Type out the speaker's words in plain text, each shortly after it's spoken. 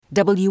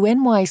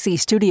WNYC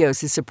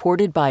Studios is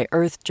supported by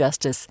Earth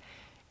Justice.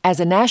 As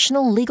a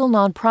national legal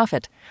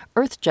nonprofit,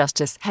 Earth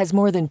Justice has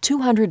more than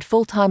 200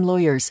 full-time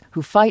lawyers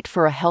who fight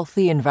for a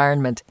healthy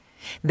environment.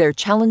 They're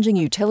challenging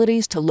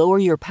utilities to lower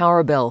your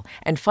power bill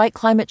and fight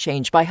climate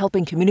change by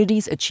helping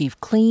communities achieve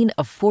clean,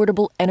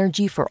 affordable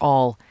energy for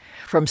all.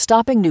 From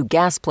stopping new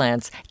gas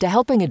plants to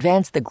helping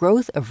advance the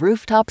growth of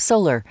rooftop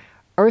solar,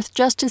 Earth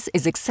Justice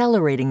is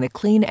accelerating the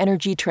clean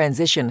energy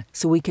transition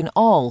so we can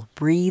all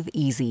breathe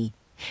easy.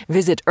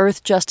 Visit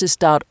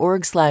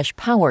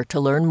earthjustice.org/power to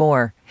learn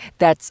more.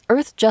 That's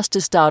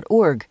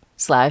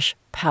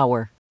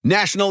earthjustice.org/power.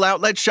 National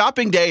Outlet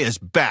Shopping Day is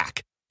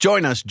back.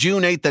 Join us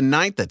June 8th and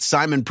 9th at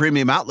Simon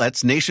Premium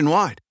Outlets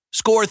nationwide.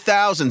 Score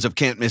thousands of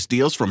can't-miss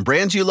deals from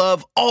brands you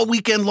love all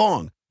weekend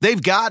long.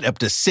 They've got up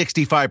to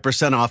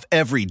 65% off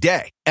every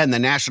day, and the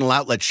National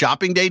Outlet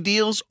Shopping Day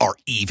deals are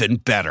even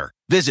better.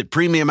 Visit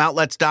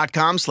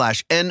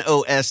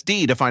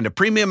premiumoutlets.com/NOSD to find a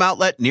premium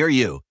outlet near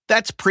you.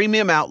 That's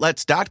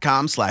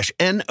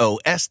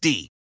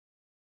premiumoutlets.com/NOSD.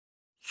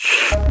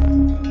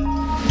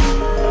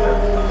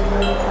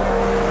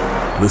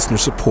 Listener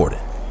supported.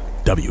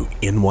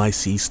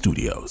 WNYC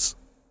Studios.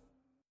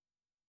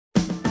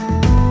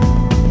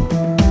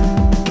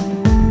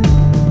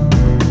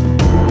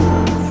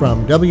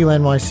 From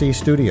WNYC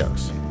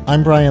Studios,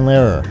 I'm Brian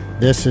Lehrer.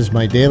 This is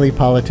my daily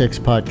politics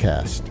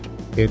podcast.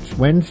 It's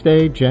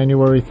Wednesday,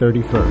 January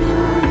 31st.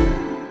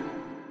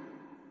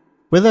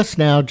 With us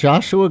now,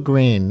 Joshua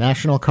Green,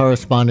 national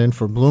correspondent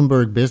for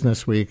Bloomberg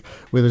Businessweek,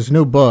 with his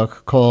new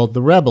book called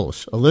The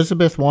Rebels,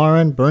 Elizabeth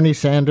Warren, Bernie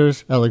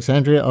Sanders,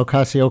 Alexandria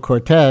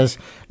Ocasio-Cortez,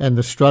 and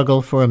the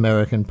Struggle for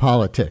American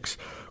Politics.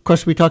 Of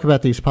course, we talk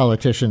about these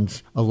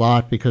politicians a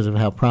lot because of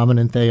how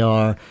prominent they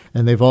are,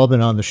 and they've all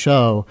been on the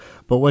show.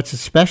 But what's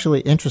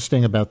especially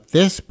interesting about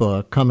this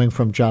book, coming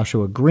from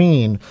Joshua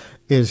Green,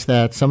 is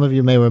that some of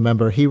you may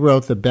remember he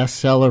wrote the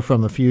bestseller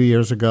from a few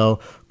years ago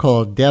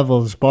called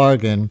Devil's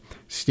Bargain,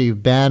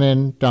 Steve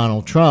Bannon,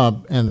 Donald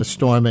Trump, and the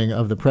Storming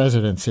of the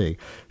Presidency.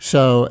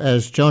 So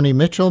as Joni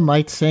Mitchell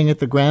might sing at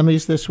the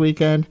Grammys this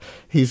weekend,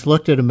 he's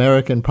looked at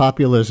American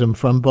populism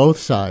from both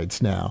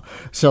sides now.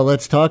 So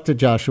let's talk to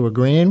Joshua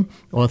Green,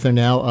 author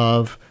now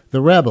of The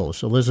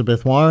Rebels,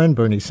 Elizabeth Warren,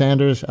 Bernie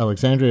Sanders,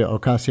 Alexandria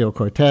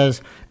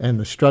Ocasio-Cortez, and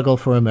the Struggle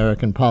for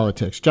American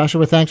Politics.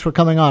 Joshua, thanks for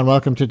coming on.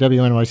 Welcome to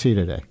WNYC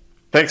today.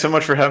 Thanks so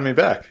much for having me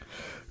back.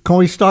 Can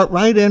we start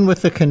right in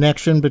with the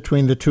connection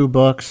between the two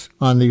books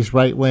on these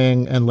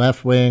right-wing and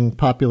left-wing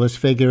populist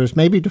figures?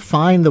 Maybe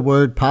define the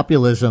word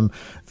populism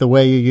the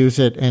way you use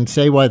it and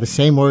say why the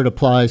same word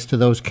applies to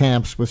those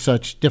camps with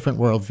such different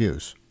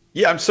worldviews.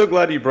 Yeah, I'm so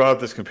glad you brought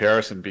up this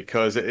comparison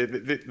because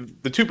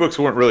the two books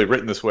weren't really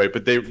written this way,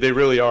 but they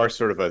really are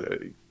sort of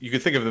you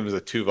could think of them as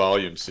a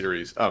two-volume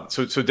series.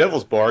 So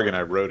Devil's Bargain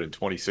I wrote in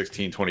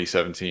 2016,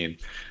 2017.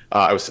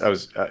 I was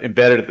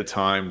embedded at the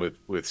time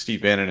with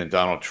Steve Bannon and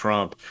Donald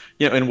Trump.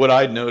 And what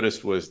I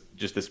noticed was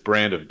just this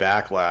brand of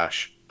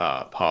backlash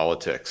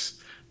politics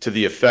to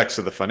the effects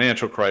of the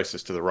financial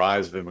crisis, to the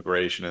rise of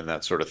immigration and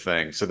that sort of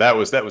thing. So that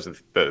was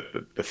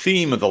the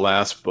theme of the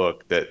last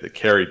book that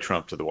carried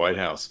Trump to the White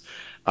House.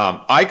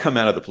 I come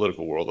out of the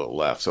political world of the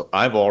left, so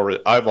I've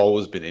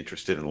always been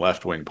interested in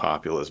left-wing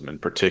populism in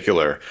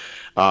particular.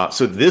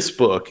 So this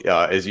book,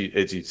 as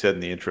you said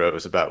in the intro,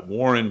 is about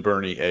Warren,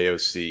 Bernie,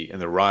 AOC,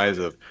 and the rise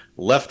of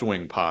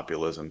left-wing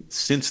populism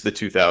since the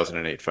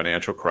 2008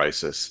 financial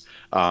crisis.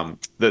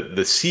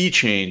 The sea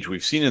change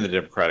we've seen in the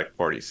Democratic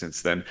Party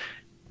since then,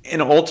 and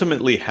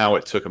ultimately how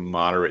it took a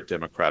moderate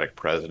Democratic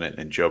president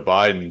and Joe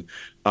Biden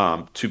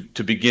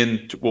to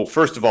begin to,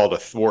 first of all, to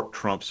thwart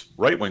Trump's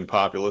right-wing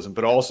populism,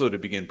 but also to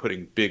begin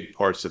putting big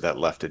parts of that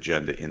left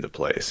agenda into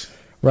place.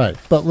 Right.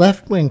 But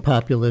left-wing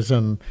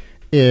populism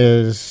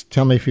is,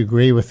 tell me if you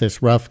agree with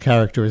this rough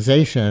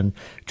characterization,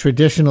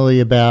 traditionally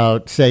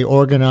about, say,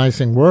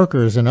 organizing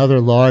workers and other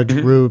large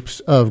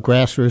groups of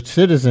grassroots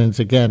citizens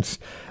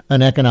against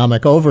an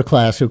economic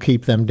overclass who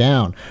keep them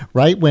down.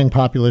 Right-wing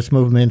populist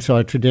movements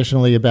are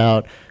traditionally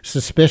about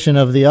suspicion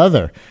of the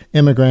other,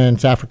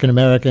 immigrants, African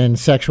Americans,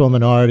 sexual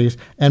minorities,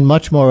 and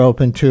much more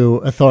open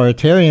to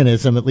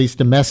authoritarianism, at least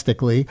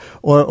domestically,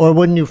 or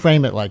wouldn't you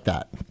frame it like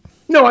that?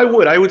 No, I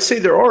would. I would say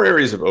there are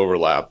areas of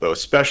overlap, though,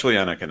 especially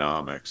on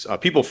economics.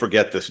 People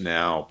forget this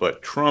now,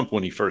 but Trump,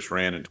 when he first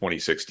ran in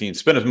 2016,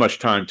 spent as much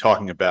time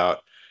talking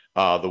about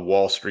the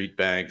Wall Street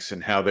banks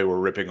and how they were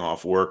ripping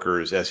off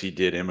workers as he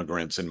did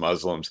immigrants and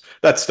Muslims.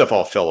 That stuff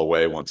all fell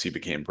away once he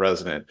became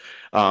president.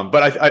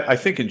 But I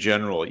think in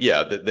general,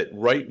 yeah, that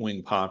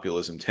right-wing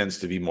populism tends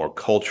to be more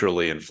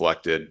culturally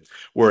inflected,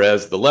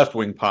 whereas the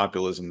left-wing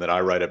populism that I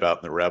write about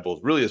in The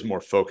Rebels really is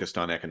more focused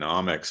on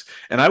economics.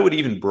 And I would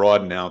even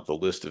broaden out the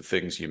list of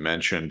things you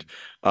mentioned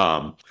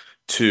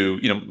to,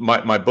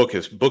 my book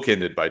is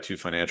bookended by two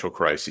financial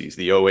crises,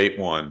 the '08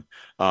 one,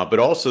 but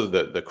also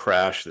the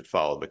crash that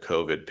followed the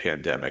COVID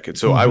pandemic. And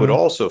so I would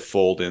also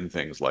fold in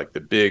things like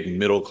the big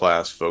middle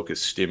class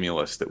focused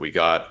stimulus that we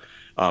got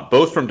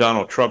both from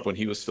Donald Trump when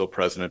he was still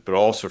president, but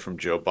also from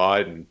Joe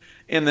Biden.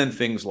 And then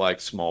things like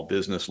small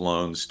business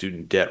loans,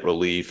 student debt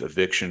relief,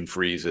 eviction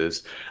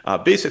freezes,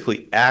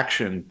 basically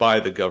action by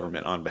the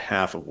government on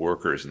behalf of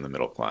workers in the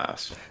middle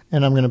class.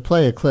 And I'm going to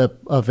play a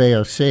clip of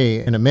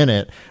AOC in a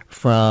minute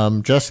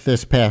from just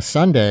this past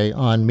Sunday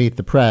on Meet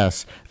the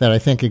Press that I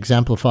think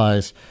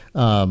exemplifies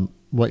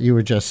what you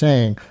were just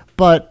saying.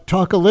 But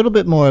talk a little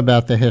bit more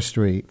about the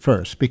history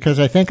first, because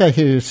I think I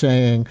hear you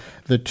saying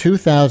the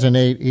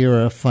 2008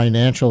 era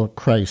financial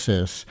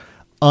crisis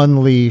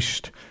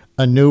unleashed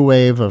a new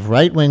wave of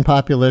right-wing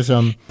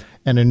populism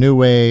and a new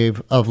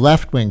wave of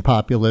left-wing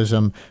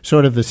populism,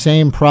 sort of the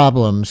same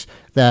problems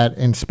that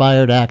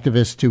inspired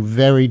activists to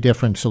very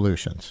different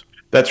solutions.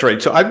 That's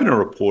right. So I've been a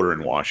reporter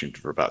in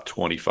Washington for about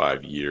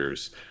 25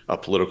 years, a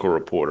political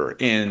reporter.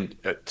 And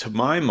to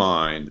my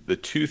mind, the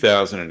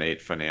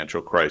 2008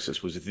 financial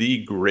crisis was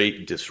the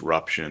great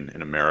disruption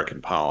in American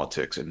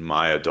politics in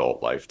my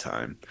adult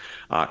lifetime.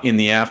 In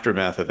the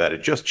aftermath of that,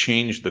 it just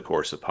changed the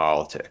course of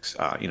politics.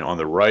 On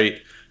the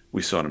right,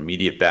 we saw an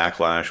immediate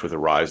backlash with the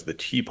rise of the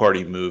Tea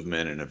Party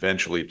movement and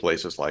eventually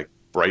places like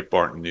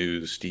Breitbart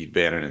News, Steve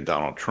Bannon, and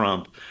Donald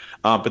Trump.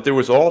 But there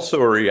was also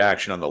a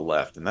reaction on the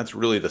left, and that's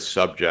really the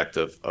subject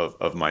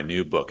of my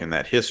new book and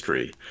that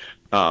history,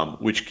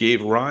 which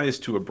gave rise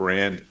to a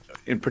brand,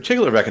 in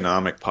particular, of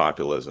economic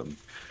populism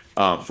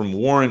from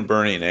Warren,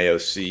 Bernie, and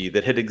AOC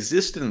that had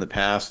existed in the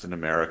past in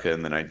America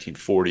in the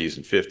 1940s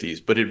and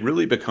 50s, but had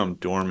really become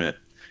dormant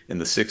in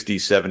the 60s,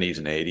 70s,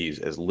 and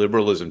 80s as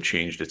liberalism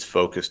changed its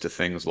focus to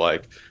things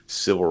like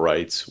civil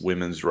rights,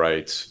 women's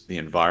rights, the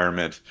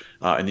environment.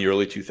 In the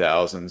early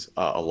 2000s,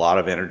 a lot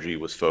of energy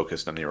was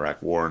focused on the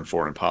Iraq War and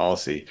foreign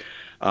policy.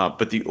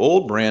 But the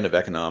old brand of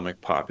economic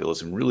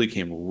populism really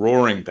came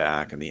roaring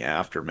back in the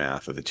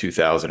aftermath of the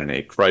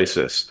 2008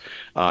 crisis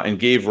and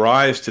gave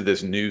rise to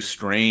this new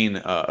strain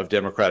of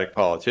Democratic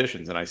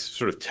politicians. And I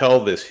sort of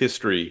tell this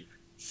history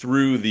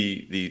through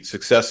the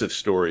successive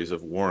stories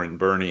of Warren,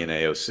 Bernie, and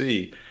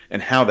AOC,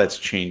 and how that's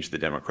changed the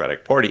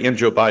Democratic Party and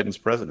Joe Biden's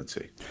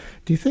presidency.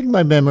 Do you think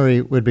my memory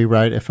would be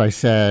right if I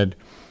said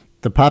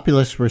the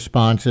populist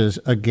responses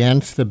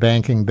against the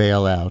banking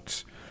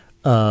bailouts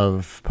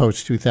of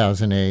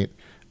post-2008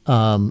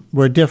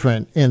 were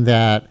different in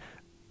that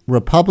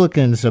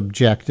Republicans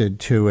objected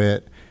to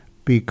it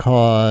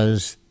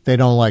because they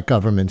don't like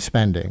government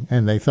spending,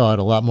 and they thought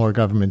a lot more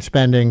government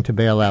spending to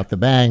bail out the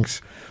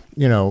banks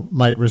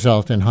might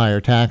result in higher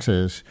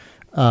taxes.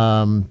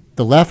 The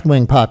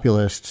left-wing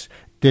populists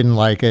didn't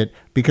like it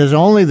because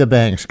only the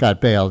banks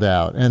got bailed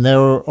out, and there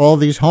were all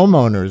these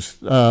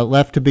homeowners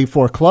left to be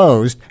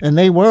foreclosed, and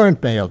they weren't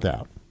bailed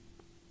out.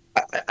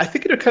 I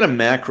think at a kind of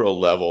macro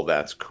level,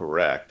 that's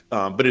correct.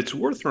 But it's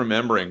worth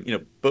remembering,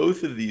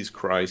 both of these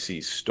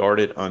crises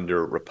started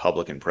under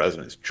Republican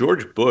presidents.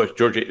 George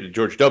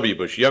W.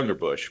 Bush, younger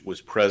Bush,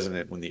 was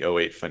president when the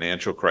 2008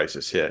 financial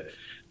crisis hit.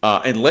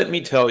 And let me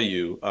tell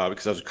you,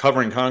 because I was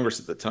covering Congress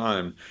at the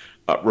time,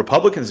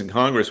 Republicans in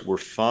Congress were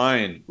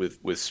fine with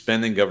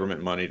spending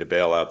government money to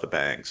bail out the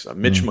banks.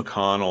 Mitch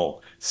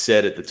McConnell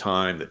said at the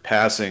time that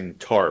passing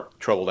TARP,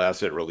 Troubled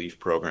Asset Relief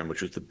Program,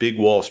 which was the big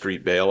Wall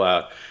Street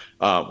bailout,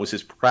 was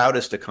his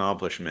proudest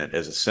accomplishment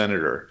as a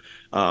senator.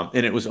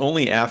 And it was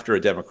only after a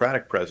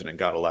Democratic president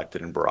got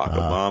elected in Barack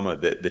Obama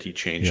that he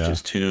changed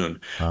his tune.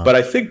 But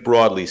I think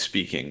broadly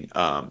speaking,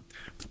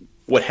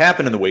 what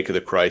happened in the wake of the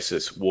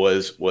crisis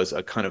was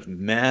a kind of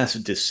mass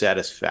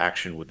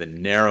dissatisfaction with the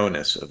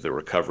narrowness of the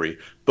recovery,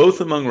 both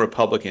among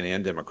Republican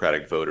and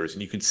Democratic voters.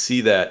 And you can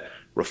see that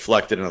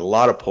reflected in a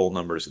lot of poll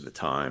numbers at the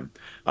time.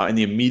 In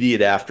the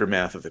immediate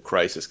aftermath of the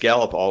crisis,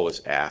 Gallup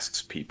always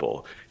asks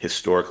people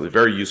historically, a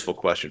very useful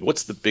question,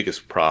 what's the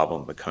biggest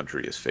problem the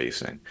country is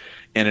facing?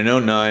 And in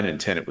 2009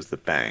 and 10, it was the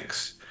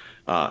banks.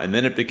 And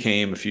then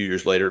a few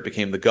years later, it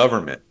became the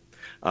government.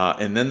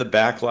 And then the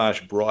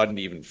backlash broadened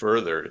even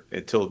further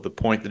until the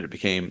point that it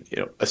became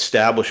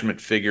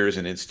establishment figures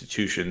and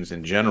institutions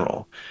in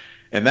general.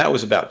 And that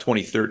was about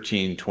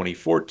 2013,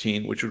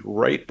 2014, which was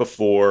right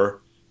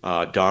before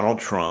Donald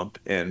Trump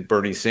and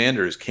Bernie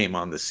Sanders came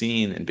on the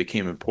scene and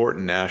became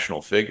important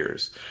national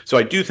figures. So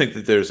I do think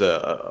that there's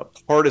a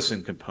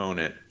partisan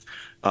component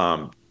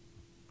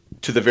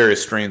to the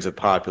various strains of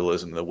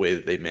populism, the way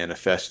that they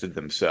manifested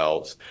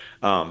themselves.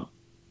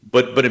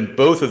 But in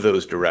both of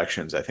those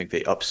directions, I think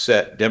they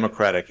upset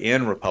Democratic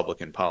and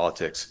Republican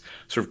politics,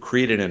 sort of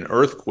created an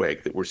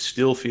earthquake that we're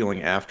still feeling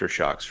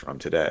aftershocks from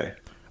today.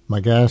 My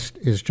guest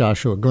is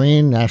Joshua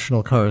Green,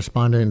 national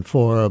correspondent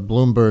for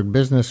Bloomberg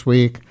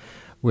Businessweek,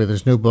 with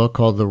his new book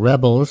called The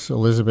Rebels,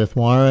 Elizabeth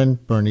Warren,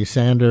 Bernie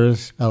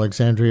Sanders,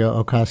 Alexandria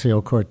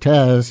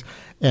Ocasio-Cortez,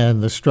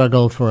 and the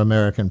struggle for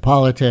American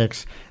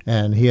politics.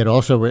 And he had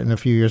also written a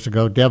few years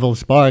ago,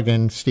 Devil's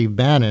Bargain, Steve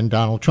Bannon,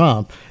 Donald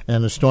Trump,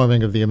 and the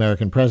storming of the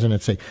American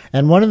presidency.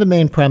 And one of the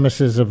main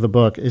premises of the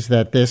book is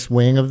that this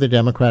wing of the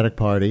Democratic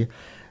Party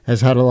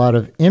has had a lot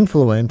of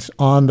influence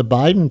on the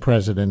Biden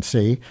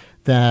presidency,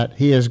 that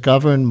he has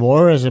governed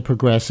more as a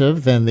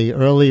progressive than the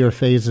earlier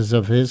phases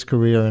of his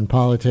career in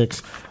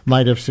politics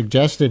might have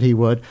suggested he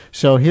would.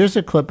 So here's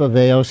a clip of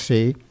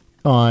AOC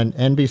on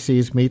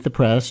NBC's Meet the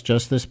Press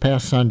just this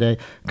past Sunday,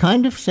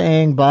 kind of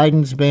saying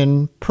Biden's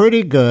been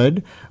pretty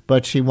good,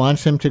 but she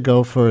wants him to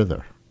go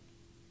further.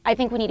 I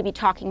think we need to be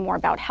talking more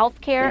about health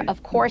care.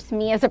 Of course,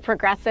 me as a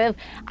progressive,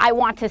 I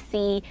want to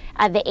see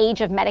the age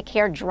of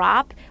Medicare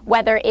drop,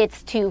 whether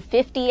it's to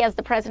 50, as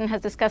the president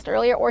has discussed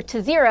earlier, or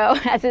to 0,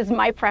 as is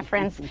my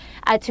preference,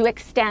 to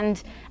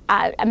extend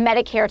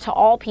Medicare to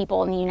all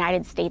people in the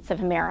United States of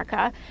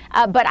America.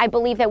 But I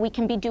believe that we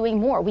can be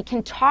doing more. We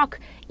can talk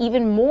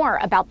even more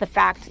about the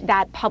fact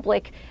that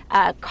public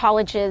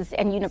colleges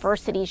and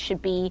universities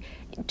should be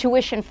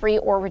tuition-free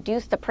or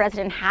reduced. The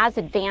president has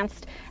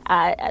advanced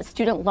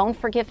student loan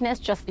forgiveness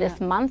just this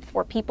month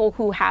for people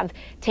who have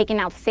taken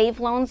out SAVE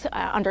loans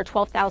under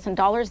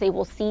 $12,000. They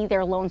will see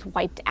their loans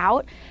wiped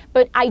out.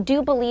 But I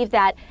do believe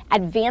that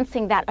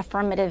advancing that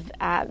affirmative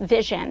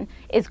vision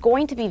is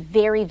going to be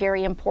very,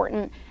 very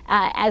important,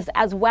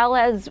 as well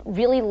as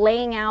really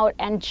laying out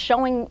and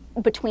showing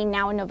between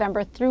now and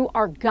November through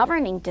our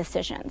governing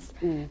decisions,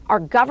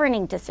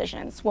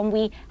 when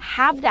we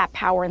have that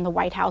power in the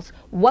White House,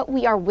 what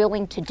we are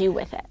willing to do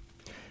with it.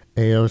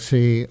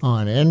 AOC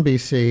on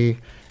NBC,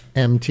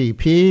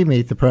 MTP,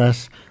 Meet the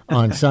Press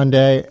on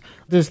Sunday.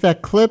 Does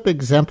that clip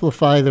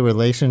exemplify the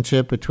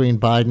relationship between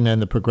Biden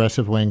and the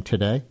progressive wing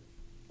today?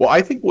 Well,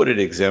 I think what it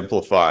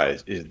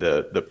exemplifies is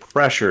the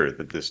pressure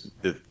that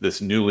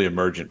this newly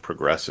emergent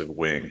progressive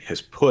wing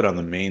has put on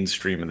the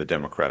mainstream of the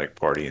Democratic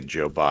Party and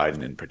Joe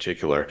Biden in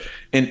particular,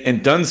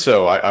 and done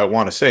so, I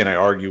want to say, and I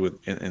argue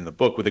in the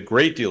book, with a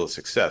great deal of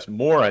success,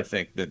 more, I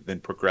think, than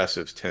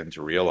progressives tend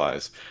to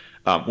realize.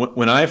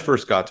 When I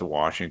first got to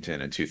Washington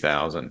in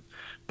 2000,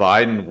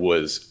 Biden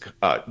was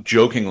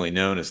jokingly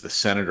known as the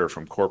senator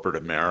from corporate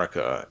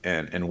America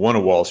and one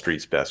of Wall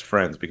Street's best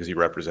friends because he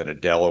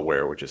represented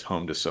Delaware, which is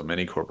home to so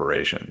many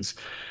corporations.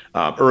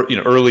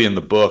 Early in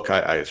the book,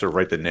 I sort of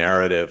write the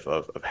narrative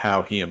of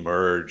how he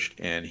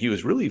emerged, and he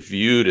was really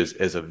viewed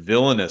as a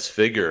villainous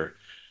figure.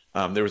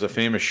 There was a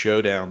famous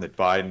showdown that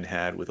Biden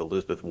had with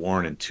Elizabeth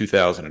Warren in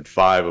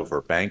 2005 over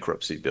a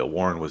bankruptcy bill.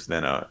 Warren was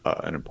then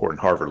an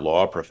important Harvard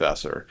law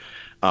professor.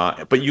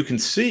 But you can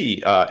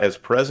see as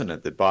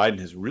president that Biden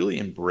has really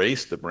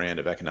embraced the brand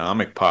of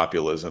economic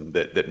populism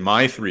that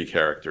my three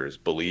characters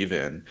believe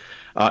in.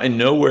 And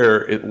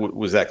nowhere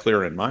was that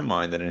clearer in my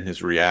mind than in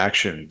his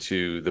reaction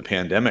to the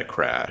pandemic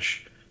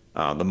crash,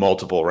 the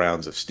multiple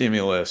rounds of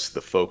stimulus,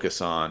 the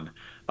focus on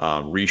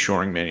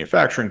reshoring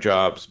manufacturing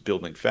jobs,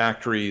 building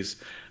factories.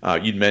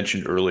 You'd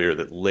mentioned earlier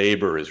that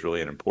labor is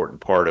really an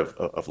important part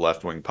of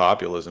left-wing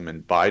populism,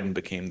 and Biden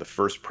became the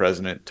first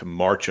president to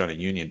march on a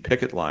union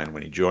picket line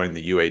when he joined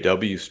the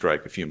UAW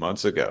strike a few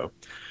months ago.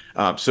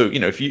 So,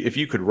 if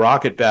you could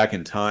rocket back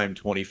in time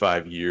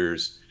 25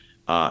 years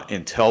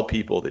and tell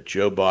people that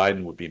Joe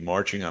Biden would be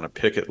marching on a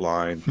picket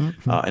line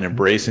and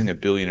embracing a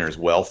billionaire's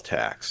wealth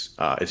tax,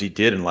 as he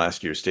did in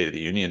last year's State of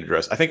the Union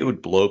address, I think it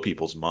would blow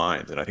people's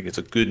minds. And I think it's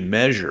a good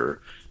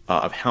measure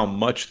of how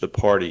much the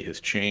party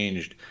has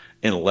changed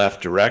in a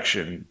left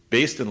direction,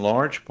 based in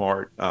large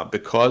part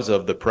because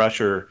of the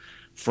pressure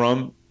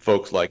from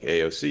folks like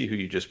AOC, who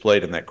you just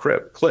played in that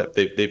clip.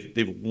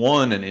 They've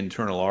won an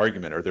internal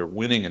argument, or they're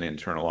winning an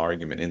internal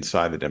argument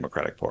inside the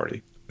Democratic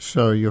Party.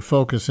 So your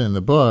focus in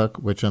the book,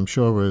 which I'm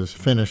sure was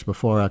finished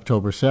before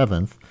October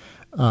 7th,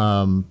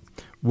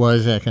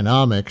 was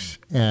economics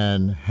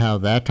and how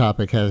that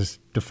topic has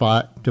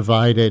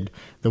divided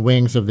the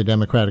wings of the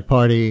Democratic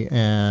Party,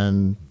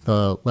 and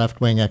the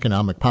left-wing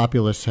economic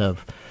populists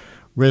have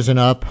risen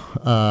up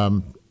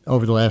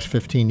over the last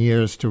 15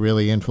 years to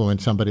really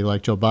influence somebody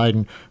like Joe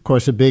Biden. Of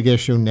course, a big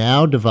issue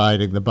now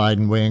dividing the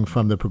Biden wing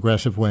from the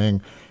progressive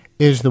wing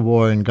is the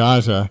war in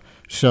Gaza.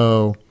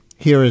 So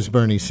here is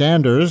Bernie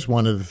Sanders,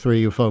 one of the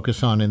three you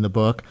focus on in the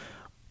book,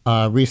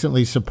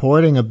 recently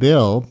supporting a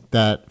bill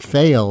that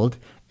failed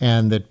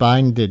and that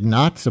Biden did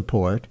not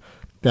support,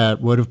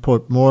 that would have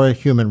put more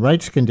human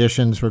rights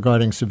conditions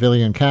regarding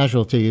civilian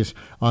casualties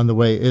on the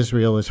way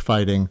Israel is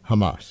fighting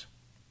Hamas.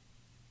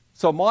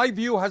 So my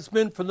view has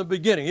been from the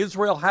beginning,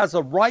 Israel has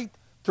a right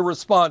to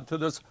respond to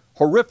this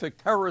horrific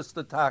terrorist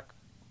attack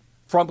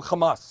from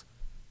Hamas.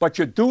 But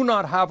you do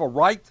not have a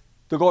right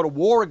to go to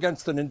war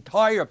against an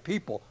entire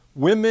people,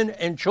 women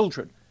and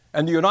children.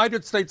 And the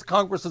United States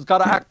Congress has got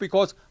to act,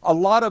 because a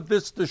lot of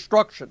this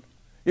destruction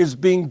is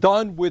being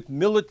done with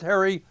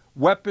military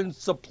weapons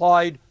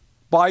supplied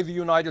by the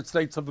United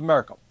States of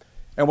America.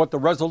 And what the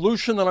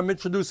resolution that I'm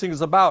introducing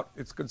is about,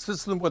 it's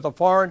consistent with the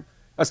Foreign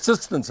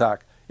Assistance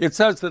Act. It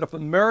says that if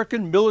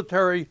American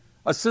military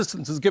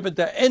assistance is given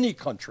to any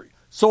country,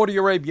 Saudi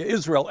Arabia,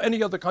 Israel,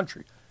 any other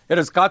country, it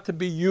has got to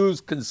be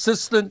used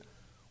consistent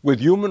with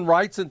human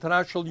rights,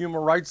 international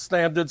human rights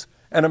standards,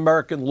 and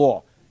American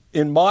law.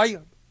 In my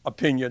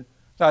opinion,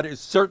 that is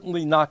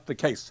certainly not the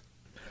case.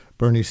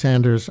 Bernie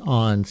Sanders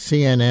on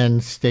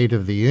CNN State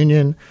of the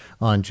Union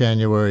on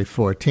January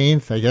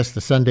 14th. I guess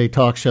the Sunday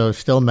talk shows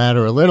still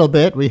matter a little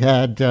bit. We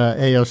had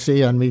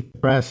AOC on Meet the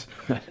Press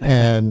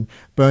and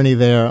Bernie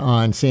there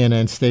on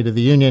CNN State of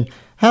the Union.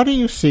 How do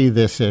you see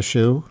this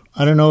issue?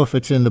 I don't know if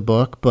it's in the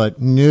book, but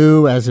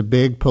new as a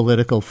big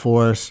political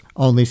force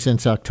only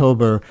since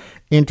October,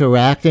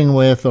 interacting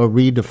with or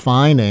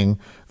redefining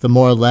the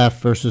more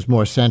left versus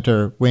more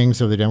center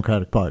wings of the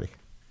Democratic Party.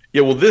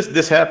 Yeah, well,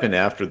 this happened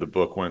after the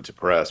book went to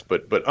press,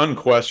 but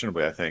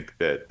unquestionably, I think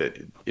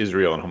that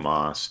Israel and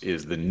Hamas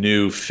is the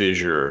new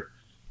fissure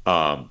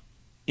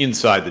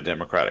inside the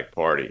Democratic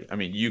Party. I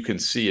mean, you can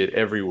see it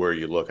everywhere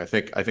you look. I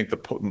think the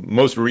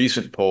most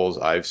recent polls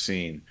I've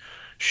seen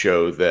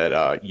show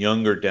that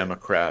younger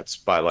Democrats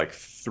by like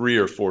 3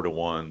 or 4 to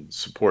 1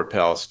 support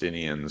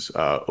Palestinians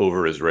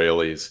over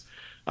Israelis.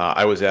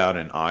 I was out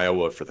in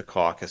Iowa for the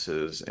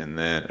caucuses, and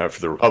then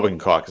for the Republican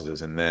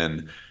caucuses, and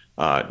then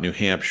New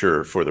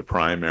Hampshire for the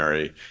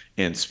primary.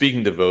 And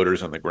speaking to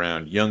voters on the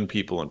ground, young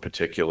people in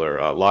particular,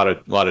 a lot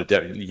of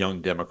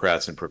young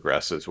Democrats and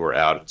progressives were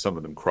out, some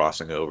of them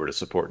crossing over to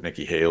support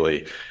Nikki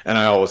Haley. And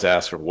I always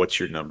ask her, what's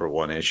your number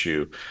one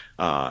issue?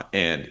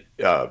 And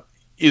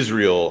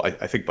Israel,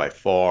 I think by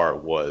far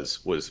was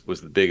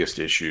the biggest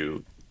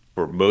issue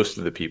for most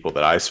of the people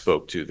that I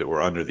spoke to that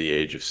were under the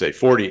age of, say,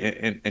 40,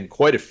 and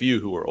quite a few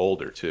who were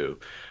older too.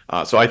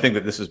 So I think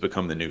that this has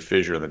become the new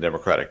fissure in the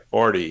Democratic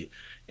Party.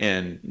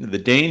 And the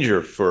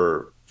danger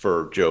for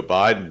Joe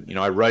Biden,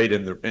 I write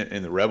in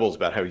the Rebels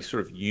about how he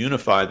sort of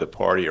unified the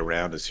party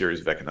around a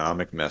series of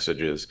economic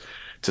messages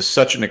to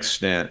such an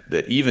extent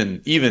that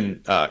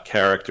even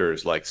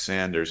characters like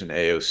Sanders and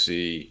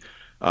AOC,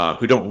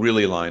 who don't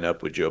really line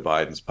up with Joe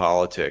Biden's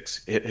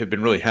politics, have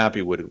been really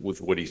happy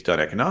with what he's done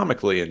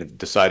economically and have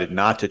decided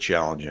not to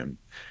challenge him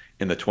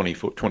in the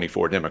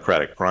 2024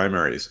 Democratic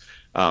primaries.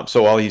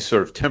 So while he's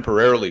sort of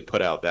temporarily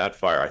put out that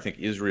fire, I think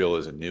Israel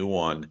is a new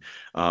one.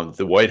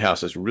 The White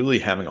House is really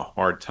having a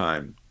hard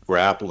time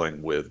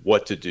grappling with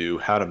what to do,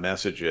 how to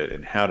message it,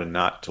 and how to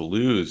not to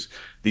lose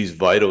these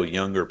vital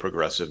younger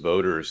progressive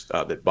voters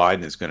that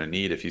Biden is going to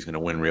need if he's going to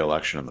win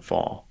re-election in the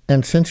fall.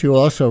 And since you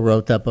also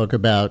wrote that book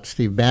about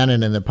Steve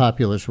Bannon and the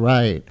populist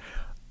right,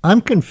 I'm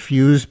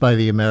confused by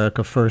the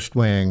America First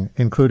wing,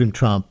 including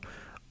Trump,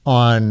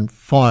 on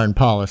foreign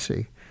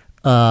policy.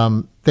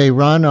 They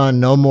run on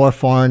no more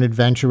foreign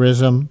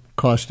adventurism,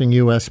 costing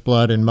U.S.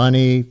 blood and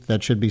money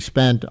that should be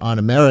spent on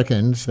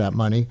Americans, that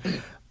money.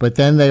 But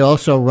then they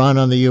also run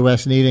on the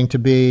U.S. needing to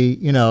be,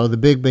 the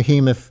big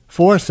behemoth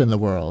force in the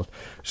world.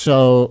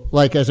 So,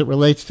 like as it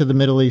relates to the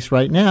Middle East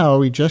right now,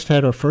 we just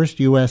had our first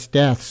U.S.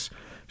 deaths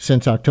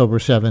since October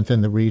 7th in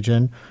the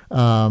region.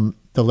 The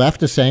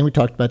left is saying, we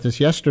talked about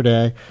this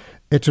yesterday,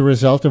 it's a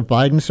result of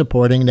Biden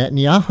supporting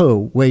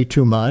Netanyahu way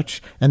too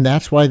much, and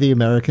that's why the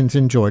Americans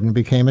in Jordan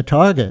became a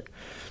target.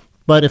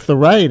 But if the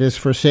right is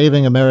for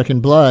saving American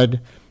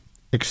blood,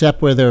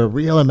 except where there are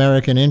real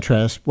American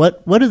interests,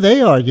 what do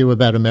they argue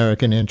about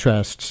American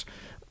interests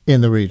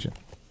in the region?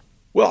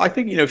 Well, I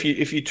think,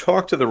 if you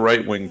talk to the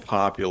right-wing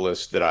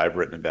populists that I've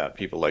written about,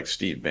 people like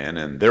Steve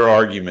Bannon, their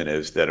argument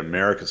is that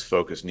America's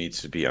focus needs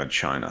to be on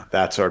China.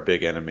 That's our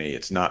big enemy.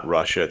 It's not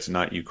Russia. It's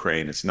not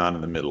Ukraine. It's not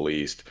in the Middle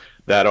East.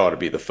 That ought to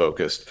be the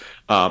focus.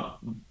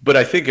 But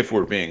I think if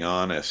we're being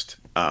honest,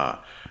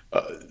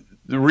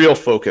 the real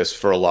focus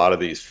for a lot of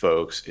these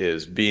folks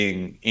is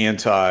being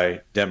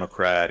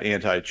anti-Democrat,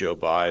 anti-Joe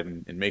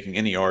Biden, and making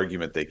any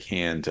argument they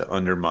can to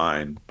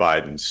undermine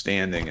Biden's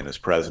standing in his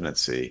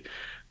presidency.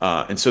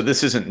 And so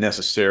this isn't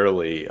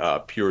necessarily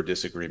pure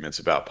disagreements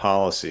about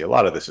policy. A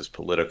lot of this is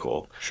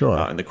political. Sure.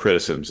 And the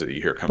criticisms that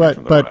you hear coming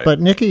from the right. But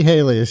Nikki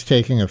Haley is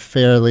taking a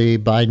fairly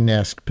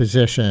Biden-esque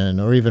position,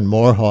 or even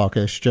more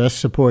hawkish, just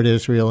support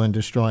Israel in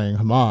destroying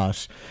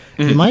Hamas.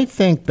 Mm-hmm. You might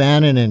think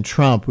Bannon and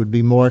Trump would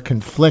be more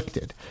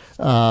conflicted.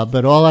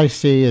 But all I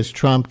see is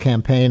Trump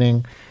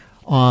campaigning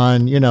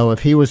on, if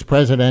he was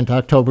president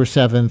October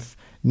 7th,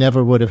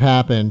 never would have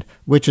happened,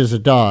 which is a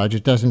dodge.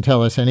 It doesn't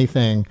tell us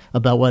anything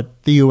about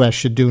what the U.S.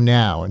 should do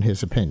now, in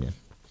his opinion.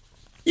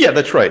 Yeah,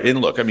 that's right.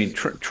 And look, I mean,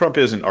 Trump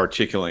isn't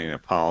articulating a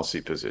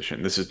policy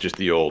position. This is just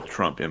the old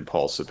Trump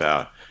impulse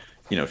about,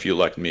 if you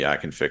elect me, I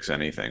can fix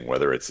anything,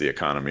 whether it's the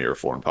economy or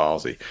foreign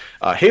policy.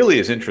 Haley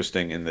is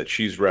interesting in that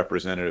she's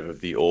representative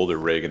of the older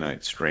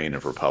Reaganite strain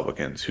of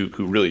Republicans who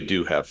really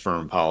do have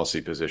firm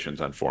policy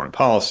positions on foreign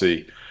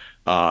policy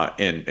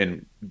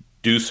and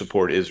do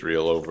support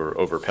Israel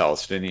over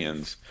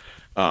Palestinians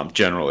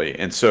generally.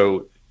 And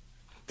so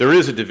there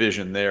is a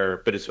division there,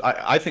 but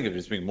I think of it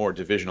as being more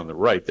division on the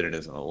right than it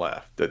is on the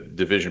left. The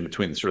division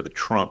between the sort of the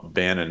Trump,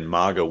 Bannon,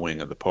 MAGA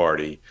wing of the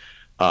party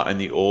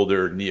and the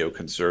older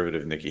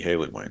neoconservative Nikki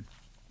Haley wing.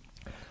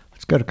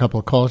 Let's get a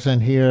couple of calls in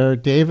here.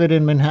 David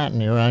in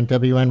Manhattan, you're on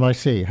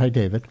WNYC. Hi,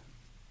 David.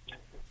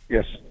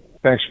 Yes,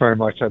 thanks very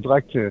much. I'd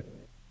like to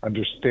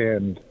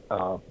understand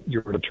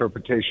your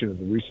interpretation of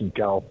the recent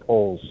Gallup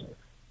polls,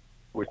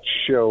 which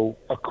show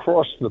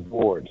across the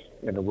board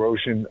an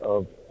erosion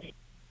of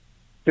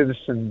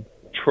citizen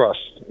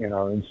trust in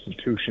our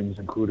institutions,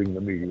 including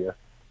the media,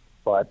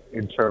 but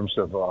in terms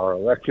of our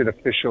elected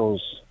officials,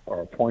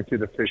 our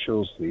appointed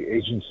officials, the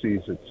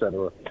agencies, et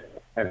cetera,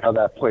 and how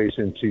that plays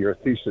into your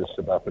thesis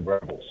about the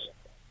rebels.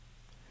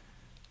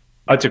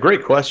 It's a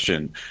great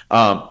question.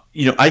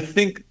 I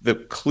think the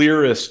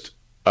clearest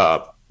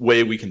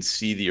way we can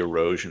see the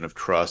erosion of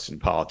trust in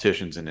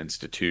politicians and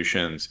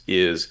institutions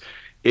is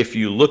if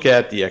you look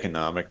at the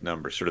economic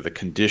numbers, sort of the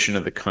condition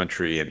of the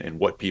country and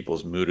what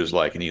people's mood is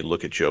like, and you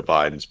look at Joe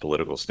Biden's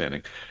political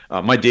standing.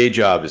 My day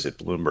job is at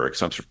Bloomberg,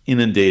 so I'm sort of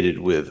inundated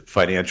with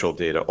financial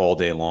data all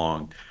day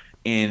long.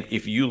 And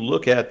if you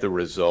look at the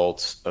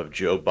results of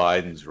Joe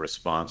Biden's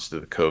response to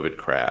the COVID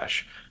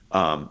crash,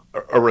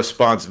 a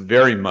response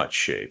very much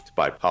shaped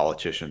by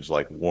politicians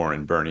like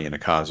Warren, Bernie, and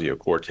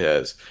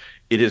Ocasio-Cortez,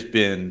 it has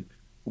been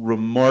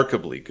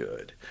remarkably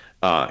good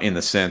in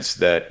the sense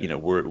that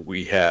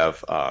we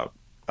have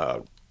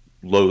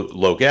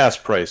low gas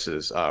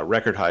prices,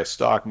 record high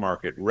stock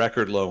market,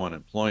 record low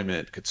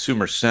unemployment,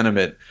 consumer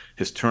sentiment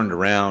has turned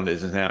around,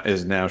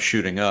 is now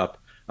shooting up.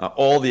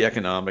 All the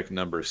economic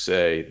numbers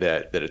say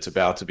that it's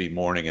about to be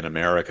morning in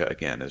America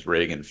again, as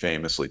Reagan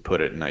famously put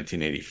it in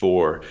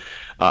 1984.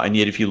 And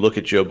yet, if you look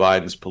at Joe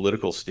Biden's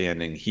political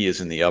standing, he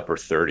is in the upper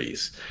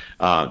 30s.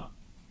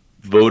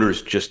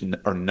 Voters just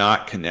are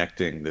not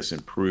connecting these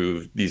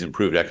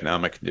improved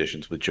economic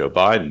conditions with Joe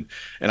Biden.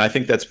 And I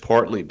think that's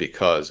partly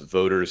because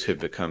voters have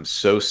become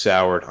so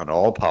soured on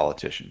all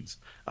politicians.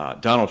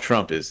 Donald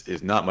Trump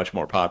is not much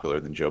more popular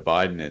than Joe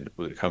Biden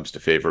when it comes to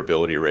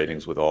favorability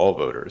ratings with all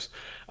voters.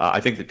 I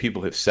think that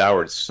people have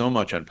soured so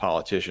much on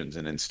politicians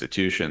and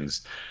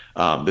institutions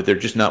that they're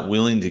just not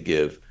willing to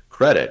give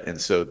credit.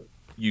 And so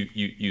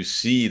you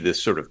see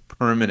this sort of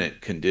permanent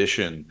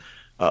condition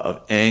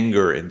of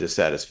anger and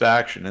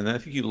dissatisfaction. And then I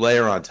think you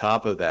layer on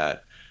top of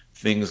that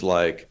things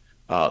like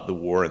the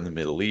war in the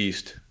Middle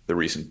East, the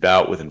recent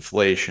bout with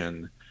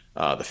inflation,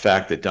 the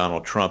fact that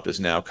Donald Trump is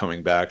now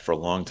coming back. For a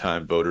long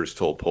time, voters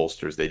told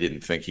pollsters they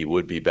didn't think he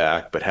would be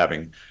back, but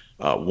having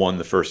won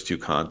the first two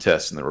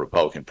contests in the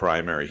Republican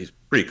primary, he's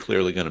pretty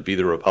clearly going to be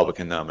the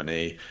Republican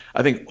nominee.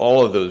 I think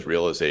all of those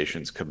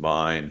realizations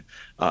combine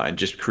and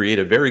just create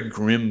a very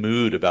grim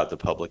mood about the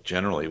public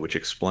generally, which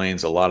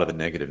explains a lot of the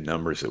negative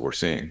numbers that we're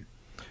seeing.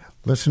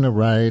 Listener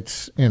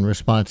writes in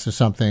response to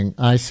something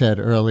I said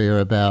earlier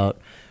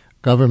about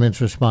government's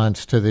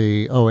response to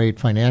the 2008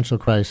 financial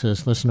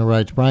crisis. Listener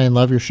writes, Brian,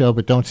 love your show,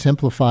 but don't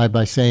simplify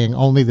by saying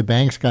only the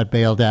banks got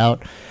bailed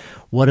out.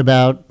 What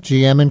about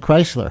GM and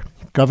Chrysler?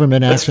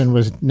 Government action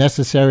was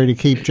necessary to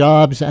keep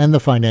jobs and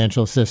the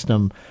financial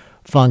system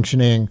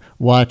functioning.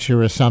 Watch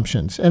your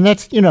assumptions. And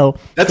that's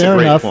that's fair a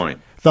great enough.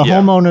 point. The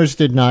homeowners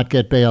did not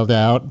get bailed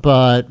out,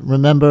 but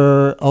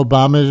remember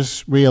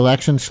Obama's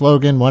re-election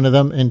slogan, one of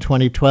them in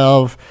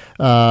 2012,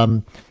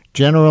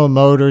 General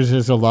Motors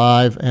is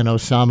alive and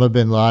Osama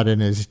bin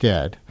Laden is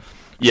dead.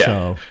 Yeah,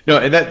 so. No,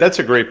 and that's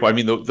a great point. I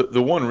mean,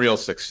 the one real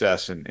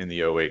success in the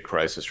 2008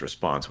 crisis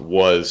response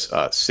was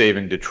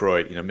saving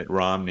Detroit. Mitt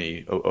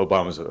Romney,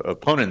 Obama's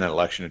opponent in that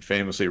election, had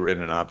famously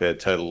written an op-ed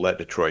titled "Let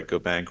Detroit Go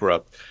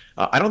Bankrupt."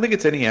 I don't think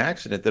it's any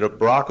accident that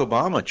Barack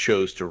Obama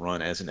chose to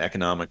run as an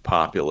economic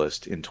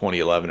populist in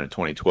 2011 and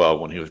 2012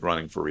 when he was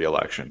running for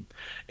re-election.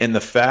 And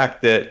the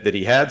fact that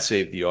he had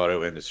saved the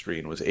auto industry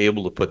and was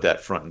able to put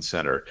that front and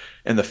center,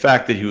 and the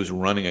fact that he was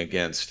running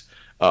against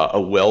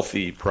a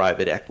wealthy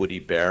private equity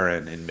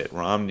baron in Mitt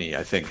Romney,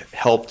 I think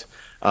helped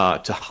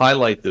to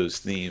highlight those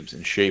themes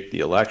and shape the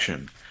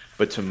election.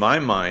 But to my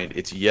mind,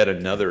 it's yet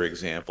another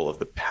example of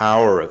the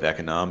power of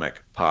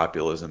economic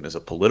populism as a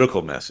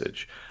political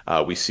message.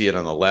 We see it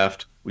on the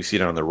left, we see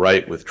it on the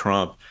right with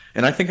Trump.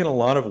 And I think in a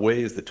lot of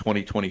ways, the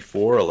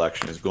 2024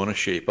 election is going to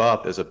shape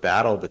up as a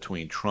battle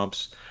between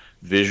Trump's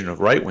vision of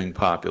right-wing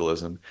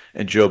populism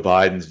and Joe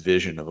Biden's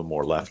vision of a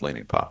more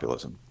left-leaning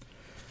populism.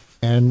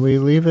 And we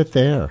leave it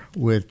there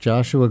with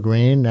Joshua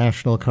Green,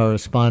 national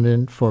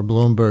correspondent for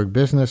Bloomberg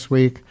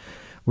Businessweek,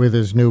 with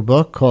his new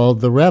book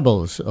called The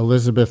Rebels,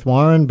 Elizabeth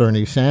Warren,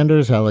 Bernie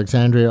Sanders,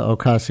 Alexandria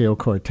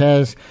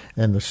Ocasio-Cortez,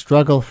 and the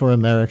Struggle for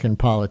American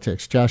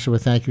Politics. Joshua,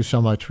 thank you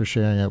so much for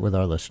sharing it with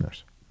our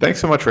listeners. Thanks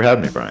so much for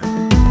having me,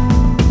 Brian.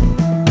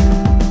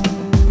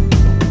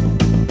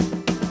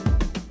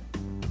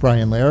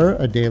 Brian Lehrer,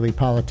 a daily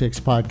politics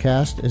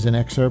podcast, is an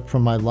excerpt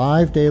from my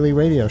live daily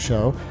radio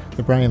show,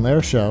 The Brian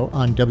Lehrer Show,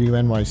 on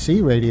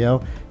WNYC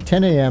Radio,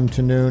 10 a.m.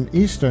 to noon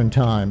Eastern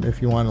Time, if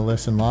you want to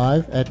listen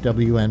live at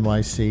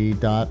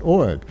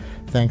wnyc.org.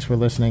 Thanks for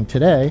listening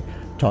today.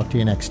 Talk to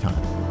you next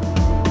time.